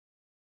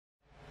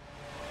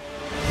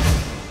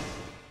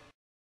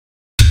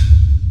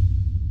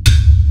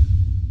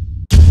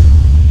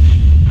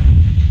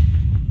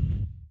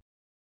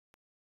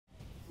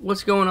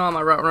What's going on,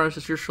 my route runners?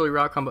 It's your truly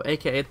Route Combo,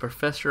 aka the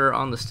Professor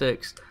on the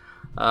Sticks.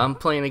 I'm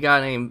playing a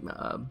guy named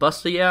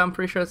Busta. Yeah, I'm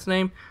pretty sure that's the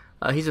name.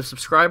 He's a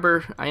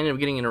subscriber. I ended up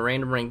getting in a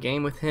random ranked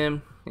game with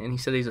him, and he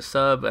said he's a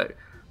sub. I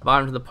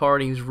invited him to the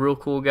party. He's a real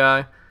cool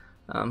guy.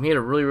 He had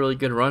a really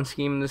good run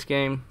scheme in this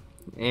game,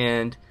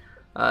 and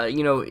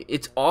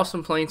it's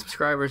awesome playing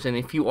subscribers. And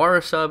if you are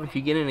a sub, if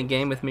you get in a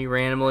game with me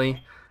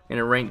randomly in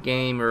a ranked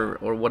game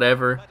or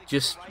whatever,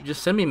 just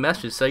send me a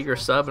message. Say you're a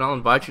sub, and I'll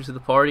invite you to the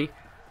party.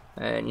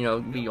 And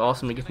it'd be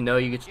awesome to get to know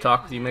you, get to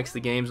talk with you, makes the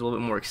games a little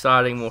bit more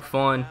exciting, more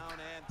fun.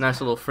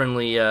 Nice little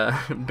friendly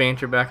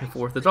banter back and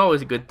forth. It's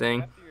always a good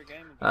thing.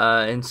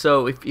 And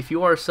so if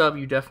you are a sub,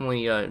 you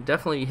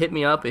definitely hit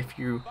me up if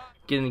you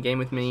get in the game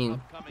with me.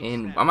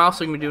 And I'm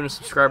also gonna be doing a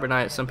subscriber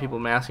night. Some people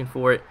have been asking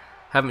for it.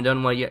 Haven't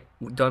done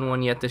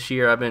one yet this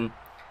year. I've been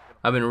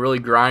really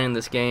grinding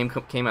this game.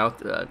 Came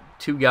out with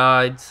 2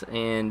 guides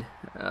and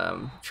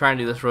trying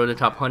to do this Road to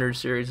Top 100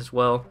 series as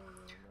well.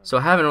 So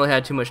I haven't really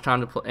had too much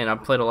time to play, and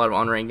I've played a lot of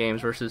on-ranked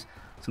games versus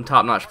some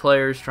top-notch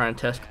players, trying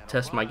to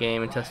test my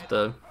game and test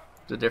the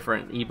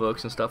different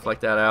ebooks and stuff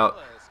like that out.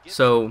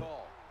 So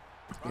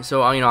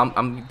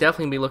I'm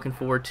definitely gonna be looking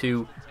forward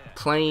to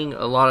playing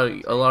a lot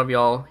of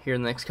y'all here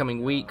in the next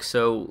coming week.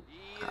 So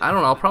I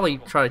don't know, I'll probably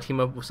try to team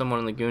up with someone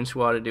in the Goon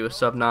Squad to do a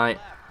sub night,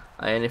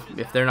 and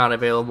if they're not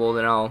available,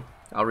 then I'll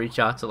reach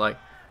out to like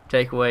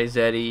Takeaway,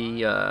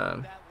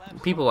 Zeddy,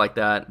 people like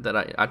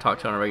that I talk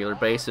to on a regular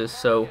basis.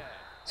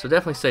 So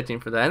definitely stay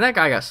tuned for that. And that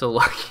guy got so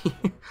lucky.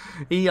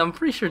 I'm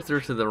pretty sure threw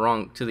to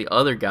the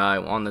other guy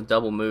on the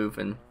double move,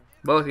 and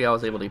luckily I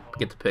was able to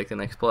get the pick the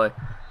next play.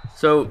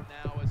 So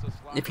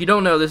if you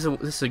don't know, this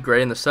is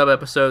great in the sub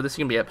episode. This is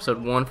gonna be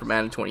episode 1 for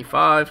Madden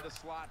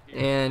 25.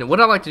 And what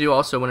I like to do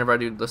also whenever I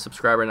do the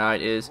subscriber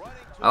night is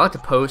I like to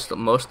post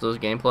most of those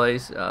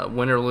gameplays,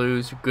 win or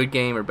lose, good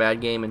game or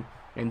bad game,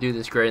 and do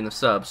this grade in the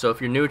sub. So if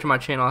you're new to my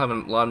channel, I have a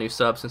lot of new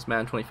subs since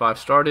Madden 25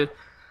 started.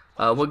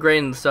 What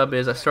grade in the sub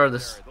is, I started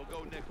this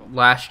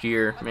last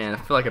year. Man, I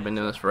feel like I've been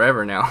doing this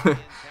forever now.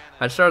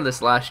 I started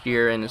this last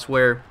year, and it's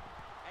where,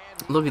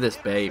 look at this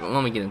bait.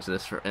 Let me get into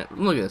this. Look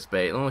at this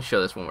bait. Let me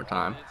show this one more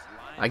time.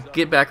 I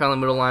get back on the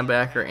middle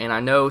linebacker, and I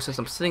know since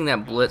I'm sitting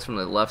that blitz from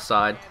the left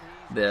side,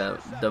 the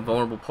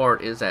vulnerable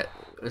part is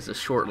a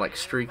short like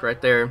streak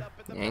right there,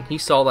 and he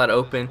saw that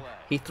open.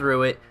 He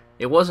threw it.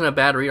 It wasn't a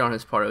bad read on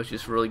his part. It was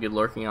just really good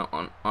lurking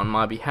on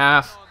my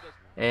behalf.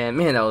 And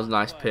man, that was a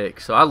nice pick.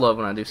 So I love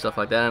when I do stuff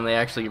like that, and they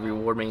actually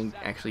reward me and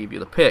actually give you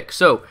the pick.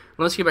 So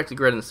let's get back to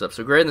grading the sub.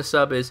 So grading the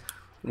sub is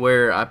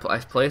where I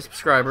play a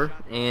subscriber,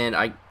 and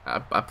I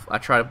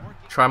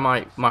try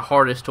my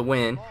hardest to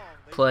win.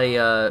 Play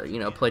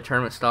play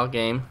tournament style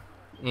game,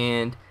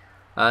 and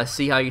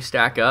see how you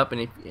stack up.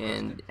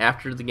 And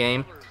after the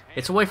game,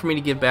 it's a way for me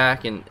to give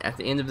back. And at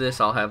the end of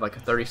this, I'll have like a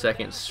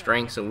 30-second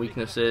strengths and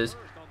weaknesses,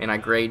 and I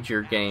grade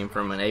your game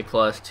from an A+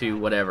 to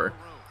whatever.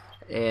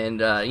 And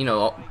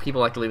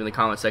people like to leave in the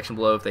comment section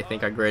below if they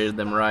think I graded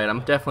them right.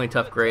 I'm definitely a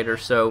tough grader,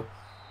 so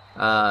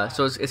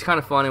it's kind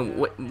of fun.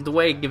 And the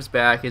way it gives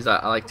back is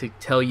I like to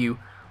tell you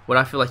what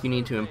I feel like you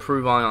need to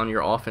improve on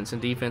your offense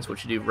and defense,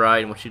 what you do right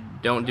and what you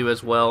don't do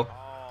as well.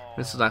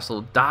 This is a nice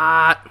little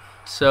dot.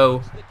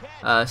 So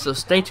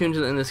stay tuned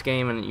in this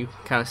game, and you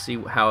can kind of see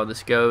how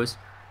this goes.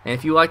 And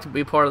if you like to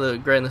be part of the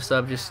grading the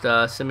sub, just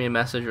send me a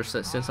message or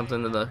send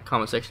something to the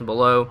comment section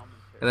below.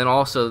 And then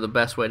also the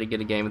best way to get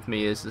a game with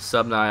me is the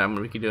sub night. I'm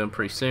going to be doing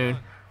pretty soon.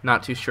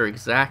 Not too sure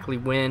exactly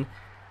when.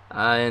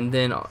 And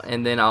then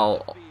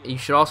you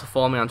should also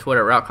follow me on Twitter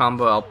at Route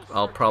Combo.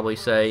 I'll probably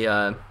say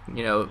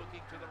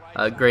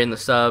grading the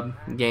sub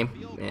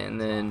game,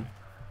 and then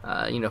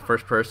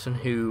first person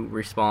who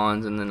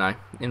responds, and then I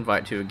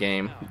invite to a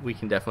game. We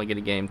can definitely get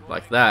a game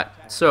like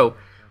that. So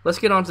let's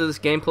get on to this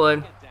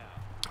gameplay.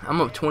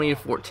 I'm up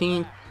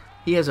 20-14.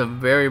 He has a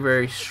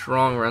very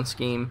strong run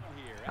scheme.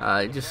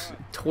 Just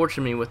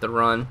tortured me with the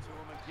run,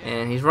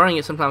 and he's running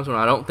it sometimes when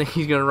I don't think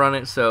he's gonna run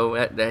it, so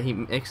that he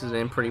mixes it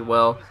in pretty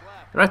well.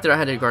 And right there, I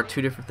had to guard 2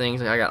 different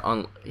things. He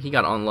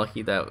got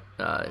unlucky that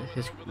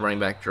his running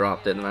back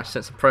dropped it, and I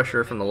sent some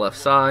pressure from the left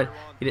side.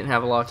 He didn't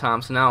have a lot of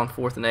time, so now on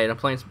 4th and 8, I'm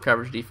playing some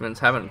coverage defense.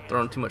 Haven't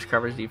thrown too much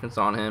coverage defense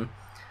on him,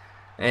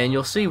 and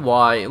you'll see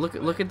why.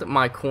 Look at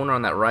my corner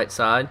on that right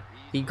side.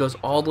 He goes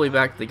all the way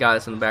back to the guy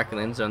that's in the back of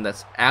the end zone.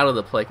 That's out of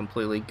the play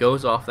completely.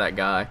 Goes off that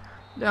guy.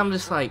 I'm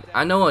just like,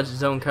 I know it's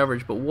zone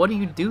coverage, but what do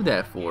you do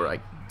that for? Like,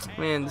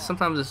 man,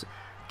 sometimes this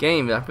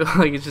game, I feel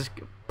like it's just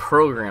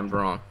programmed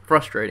wrong.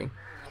 Frustrating.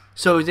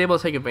 So he's able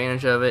to take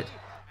advantage of it,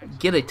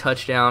 get a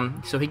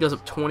touchdown. So he goes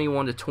up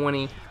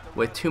 21-20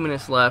 with 2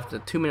 minutes left, a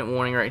 2-minute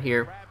warning right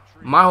here.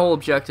 My whole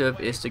objective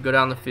is to go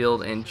down the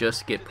field and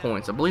just get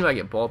points. I believe I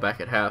get ball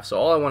back at half, so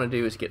all I want to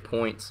do is get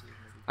points.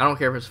 I don't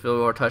care if it's a field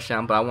goal or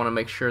touchdown, but I want to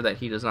make sure that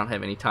he does not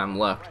have any time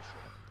left.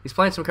 He's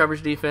playing some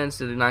coverage defense,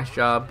 did a nice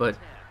job, but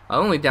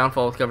only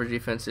downfall with coverage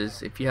defense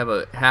is if you have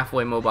a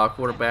halfway mobile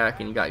quarterback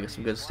and you got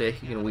some good stick,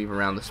 you can weave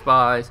around the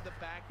spies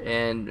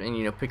and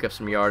pick up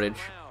some yardage.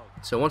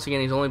 So once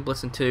again, he's only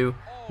blitzing 2.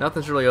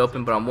 Nothing's really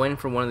open, but I'm waiting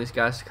for one of these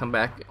guys to come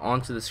back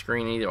onto the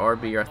screen, either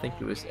RB or I think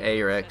it was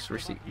A or X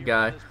receiver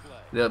guy.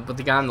 but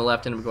the guy on the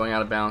left ended up going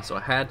out of bounds, so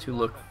I had to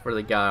look for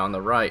the guy on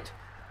the right.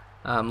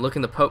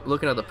 Looking at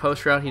the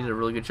post route, he did a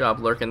really good job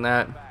lurking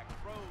that.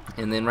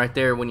 And then right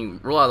there, when you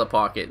roll out of the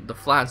pocket, the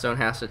flat zone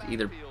has to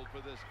either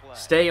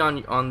stay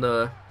on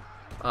the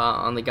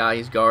guy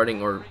he's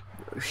guarding or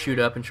shoot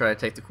up and try to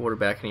take the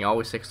quarterback, and he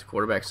always takes the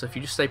quarterback. So if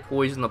you just stay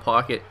poised in the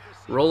pocket,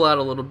 roll out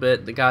a little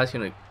bit, the guy's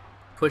going to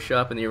push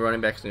up, and then your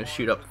running back's going to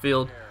shoot up the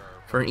field.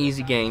 For an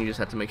easy gain, you just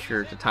have to make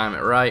sure to time it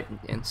right.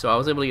 And so I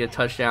was able to get a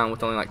touchdown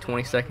with only like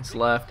 20 seconds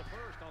left.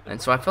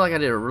 And so I feel like I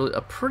did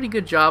a pretty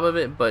good job of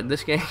it, but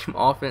this game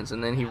offense,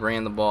 and then he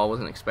ran the ball,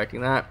 wasn't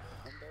expecting that.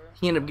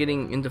 He ended up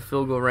getting into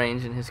field goal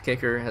range, and his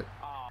kicker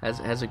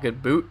has a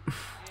good boot.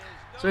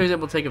 So he was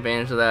able to take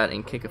advantage of that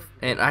and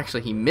and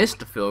actually he missed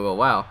the field goal.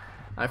 Wow,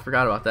 I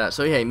forgot about that.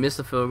 So yeah, he missed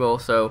the field goal.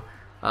 So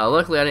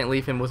luckily I didn't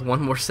leave him with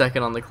one more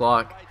second on the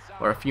clock,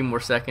 or a few more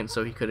seconds,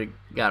 so he could have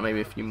got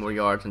maybe a few more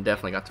yards and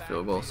definitely got the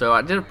field goal. So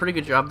I did a pretty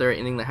good job there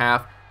ending the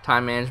half.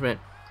 Time management.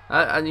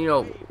 You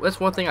know, that's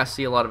one thing I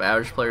see a lot of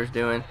average players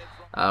doing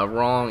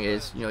wrong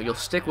is, you know, you'll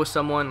stick with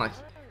someone. Like,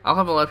 I'll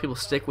have a lot of people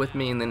stick with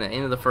me, and then at the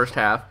end of the first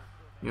half,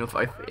 you know,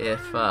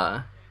 if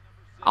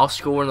I'll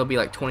score and there'll be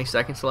like 20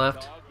 seconds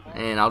left,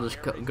 and I'll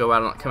just come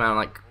out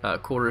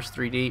like quarters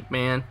 3 deep,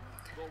 man,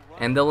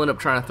 and they'll end up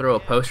trying to throw a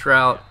post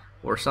route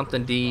or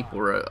something deep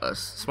or a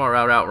smart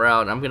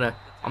route. I'm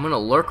gonna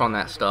lurk on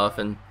that stuff,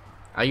 and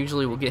I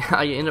usually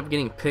I end up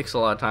getting picks a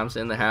lot of times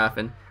in the half,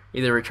 and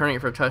either returning it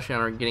for a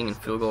touchdown or getting in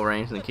field goal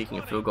range and then kicking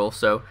a field goal.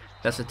 So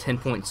that's a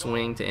 10-point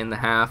swing to end the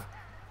half.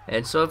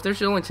 And so if there's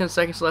only 10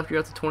 seconds left, you're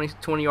at the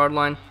 20-yard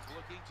line,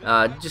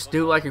 just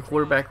do like a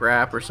quarterback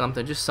wrap or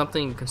something, just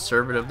something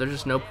conservative. There's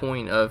just no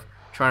point of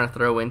trying to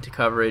throw into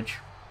coverage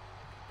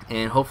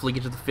and hopefully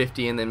get to the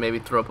 50 and then maybe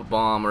throw up a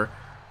bomb, or,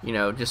 you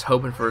know, just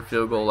hoping for a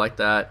field goal like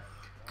that,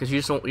 because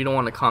you don't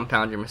want to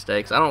compound your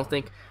mistakes. I don't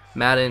think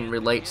Madden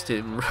relates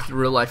to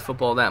real life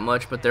football that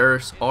much, but there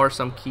are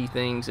some key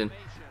things and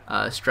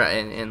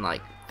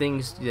like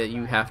things that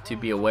you have to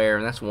be aware,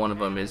 and that's one of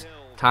them is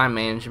time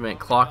management,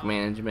 clock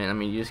management. I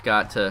mean, you just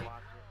got to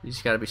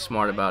be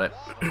smart about it.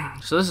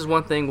 So this is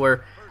one thing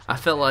where I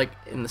felt like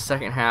in the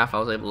second half I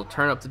was able to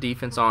turn up the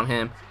defense on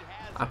him.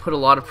 I put a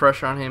lot of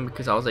pressure on him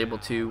because I was able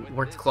to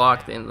work the clock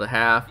at the end of the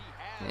half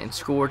and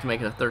score to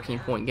make it a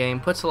 13-point game.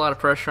 Puts a lot of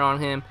pressure on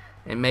him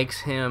and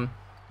makes him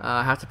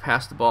have to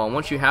pass the ball. And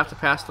once you have to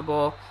pass the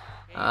ball,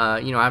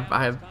 you know,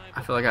 I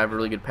feel like I have a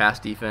really good pass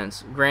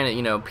defense. Granted,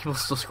 you know, people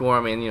still score.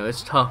 I mean, you know,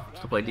 it's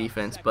tough to play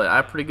defense, but I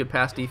have pretty good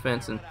pass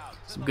defense and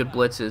some good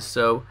blitzes.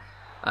 So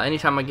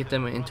anytime I get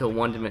them into a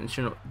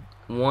one-dimension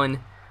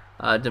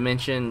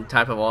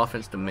type of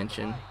offense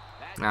dimension,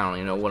 I don't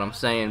even know what I'm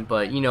saying,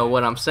 but you know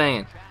what I'm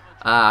saying.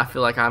 I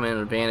feel like I'm in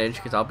an advantage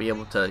because I'll be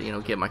able to, you know,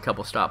 get my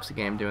couple stops a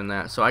game doing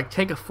that. So I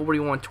take a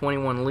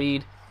 41-21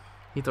 lead.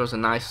 He throws a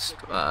nice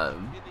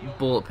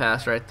bullet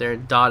pass right there,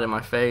 dot in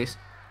my face.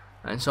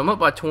 And so I'm up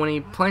by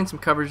 20, playing some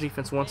coverage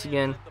defense once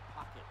again.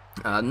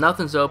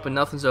 Nothing's open,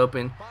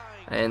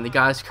 and the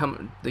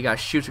guy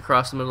shoots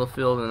across the middle of the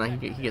field,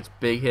 and he gets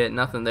big hit,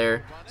 nothing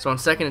there. So on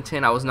 2nd and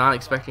 10, I was not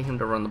expecting him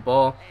to run the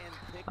ball.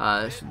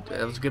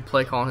 It was a good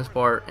play call on his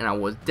part, and I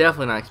was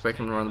definitely not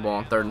expecting him to run the ball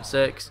on 3rd and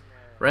 6.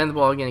 Ran the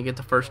ball again and get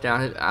the first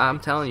down. I'm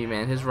telling you,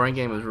 man, his run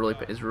game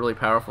is really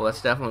powerful.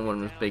 That's definitely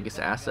one of his biggest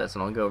assets,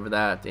 and I'll go over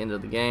that at the end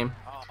of the game.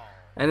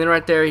 And then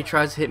right there, he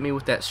tries to hit me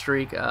with that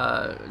streak.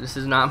 This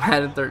is not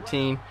Madden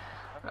 13.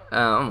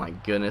 Oh my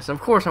goodness! Of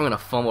course, I'm gonna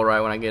fumble right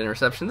when I get an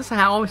interception. This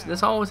always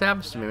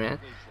happens to me, man.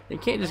 You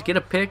can't just get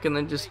a pick and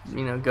then just,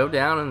 you know, go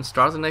down and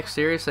start the next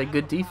series, say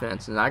good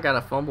defense, and I got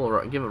a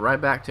fumble, give it right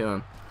back to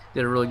him.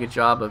 Did a really good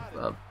job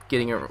of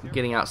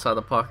getting outside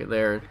the pocket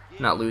there,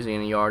 not losing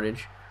any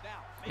yardage.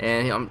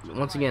 And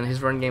once again,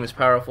 his run game is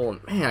powerful.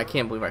 And man, I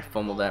can't believe I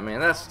fumbled that, man.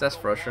 That's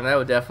frustrating. That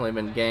would definitely have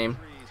been the game.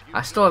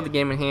 I still have the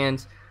game in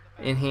hand.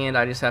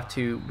 I just have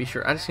to be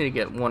sure. I just need to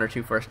get 1 or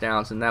 2 first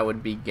downs, and that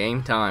would be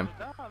game time.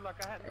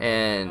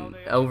 And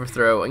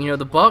overthrow. You know,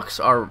 the Bucks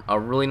are a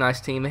really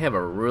nice team. They have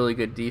a really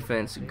good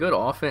defense, good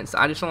offense.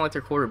 I just don't like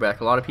their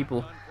quarterback. A lot of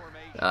people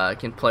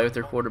can play with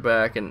their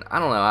quarterback, and I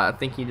don't know. I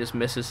think he just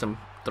misses some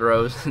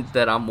throws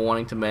that I'm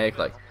wanting to make,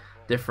 like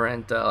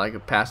different, like a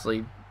pass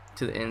lead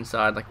to the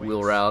inside, like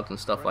wheel routes and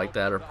stuff like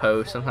that, or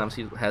post. Sometimes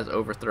he has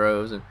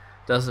overthrows and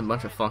does a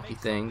bunch of funky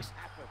things.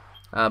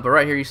 But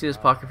right here, you see this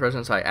pocket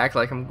presence. I act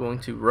like I'm going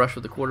to rush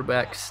with the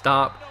quarterback,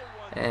 stop,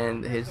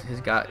 and he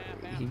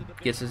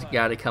gets his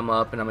guy to come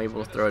up, and I'm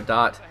able to throw a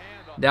dot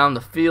down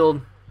the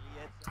field.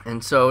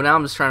 And so now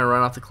I'm just trying to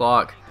run off the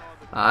clock.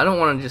 I don't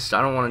want to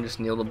just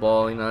kneel the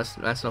ball. You know,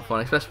 that's no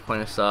fun, especially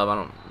playing a sub. I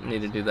don't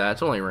need to do that.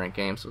 It's only a ranked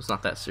game, so it's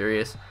not that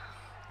serious.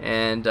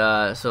 And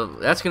so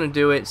that's going to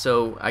do it.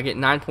 So I get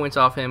 9 points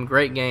off him.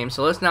 Great game.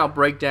 So let's now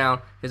break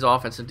down his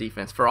offense and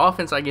defense. For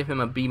offense, I give him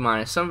a B-.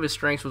 Some of his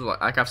strengths was,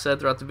 like I've said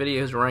throughout the video,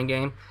 his run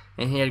game,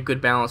 and he had a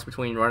good balance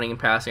between running and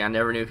passing. I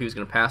never knew if he was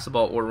going to pass the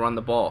ball or run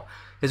the ball.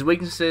 His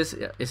weaknesses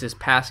is his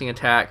passing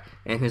attack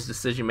and his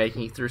decision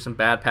making. He threw some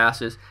bad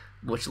passes,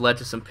 which led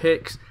to some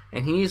picks,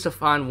 and he needs to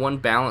find one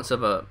balance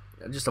of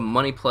just a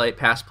money play,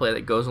 pass play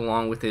that goes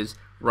along with his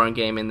run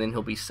game, and then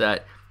he'll be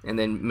set. And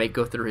then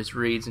go through his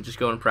reads and just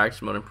go in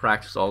practice mode and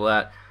practice all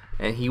that,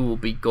 and he will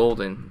be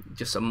golden.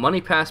 Just a money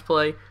pass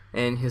play,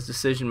 and his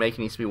decision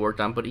making needs to be worked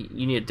on. But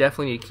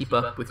definitely need to keep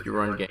up with your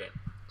run game.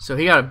 So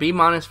he got a B-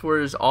 for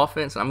his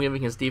offense. I'm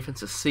giving his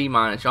defense a C-.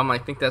 Y'all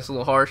might think that's a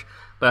little harsh,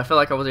 but I felt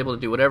like I was able to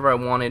do whatever I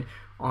wanted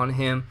on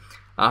him.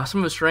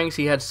 Some of his strengths,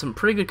 he had some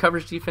pretty good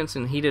coverage defense,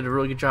 and he did a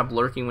really good job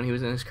lurking when he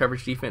was in his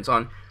coverage defense.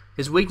 On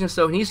his weakness,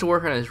 though, he needs to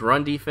work on his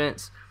run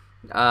defense.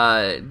 His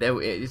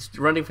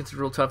run defense is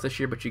real tough this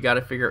year, but you got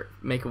to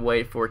make a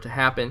way for it to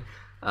happen.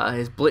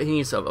 He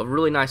needs a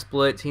really nice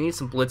blitz. He needs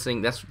some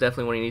blitzing. That's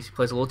definitely what he needs. He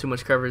plays a little too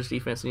much coverage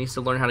defense. He needs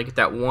to learn how to get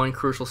that one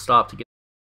crucial stop to get